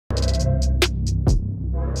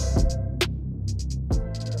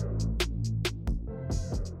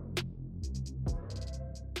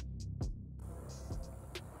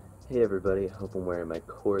Hey everybody, hope I'm wearing my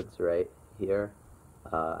cords right here.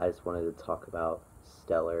 I just wanted to talk about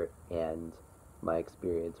Stellar and my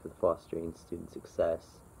experience with fostering student success,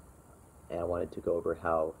 and I wanted to go over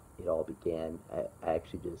how it all began. I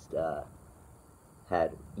actually just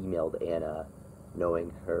had emailed Anna,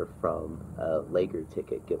 knowing her from a Laker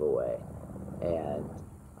ticket giveaway, and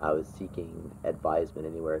I was seeking advisement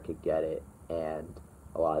anywhere I could get it, and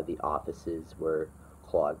a lot of the offices were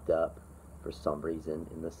clogged up for some reason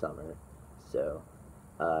in the summer. So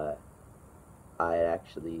uh, I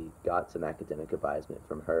actually got some academic advisement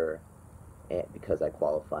from her, and because I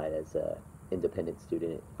qualified as a independent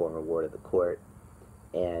student, former ward of the court,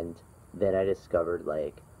 and then I discovered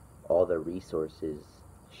like all the resources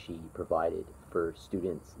she provided for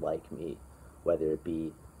students like me, whether it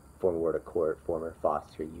be former ward of court, former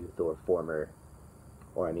foster youth, or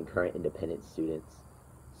current independent students.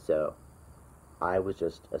 So I was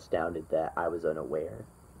just astounded that I was unaware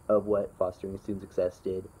of what fostering student success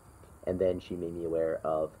did, and then she made me aware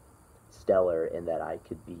of Stellar and that I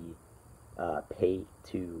could be paid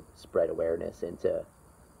to spread awareness and to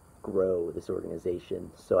grow this organization.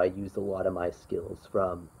 So I used a lot of my skills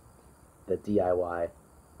from the DIY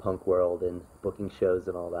punk world and booking shows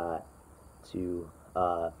and all that to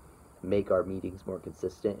make our meetings more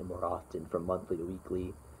consistent and more often from monthly to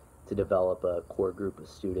weekly, to develop a core group of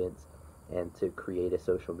students, and to create a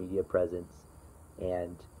social media presence.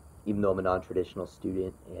 And even though I'm a non-traditional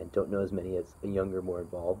student and don't know as many as a younger, more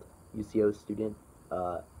involved UCO student,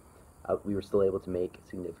 we were still able to make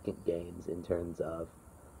significant gains in terms of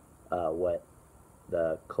what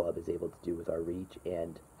the club is able to do with our reach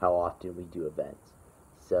and how often we do events.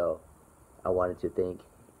 So I wanted to thank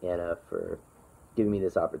Anna for giving me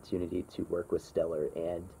this opportunity to work with Stellar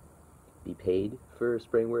and be paid for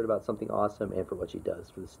spreading word about something awesome and for what she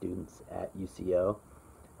does for the students at UCO.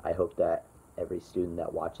 I hope that every student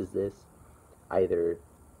that watches this either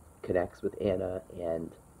connects with Anna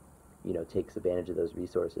and takes advantage of those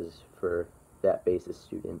resources for that basis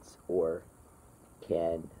students, or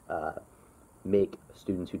can make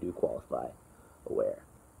students who do qualify aware.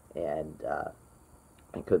 And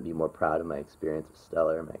I couldn't be more proud of my experience with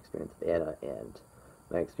Stellar, my experience with Anna, and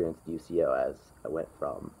my experience at UCO, as I went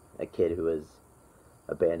from a kid who was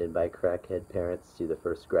abandoned by crackhead parents to the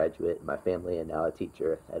first graduate in my family, and now a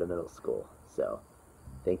teacher at a middle school. So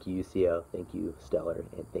thank you, UCO, thank you, Stellar,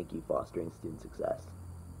 and thank you, Fostering Student Success.